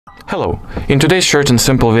Hello, in today's short and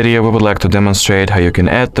simple video we would like to demonstrate how you can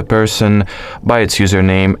add the person by its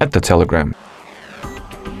username at the Telegram.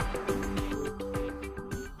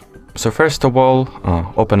 So first of all,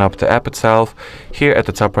 open up the app itself. Here at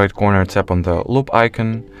the top right corner, tap on the loop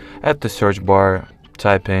icon. At the search bar,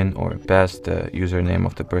 type in or pass the username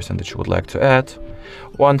of the person that you would like to add.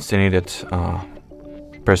 Once the needed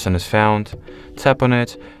person is found, tap on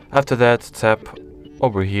it. After that, tap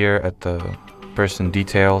over here at the person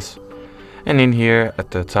details, and in here at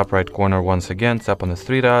the top right corner, once again tap on the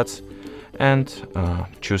three dots and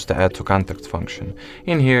choose the add to contacts function.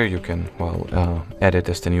 In here you can add it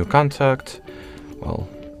as the new contact,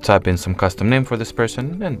 type in some custom name for this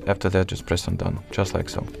person, and after that just press on done, just like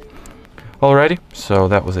so. Alrighty, so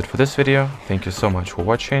that was it for this video. Thank you so much for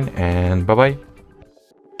watching, and bye bye.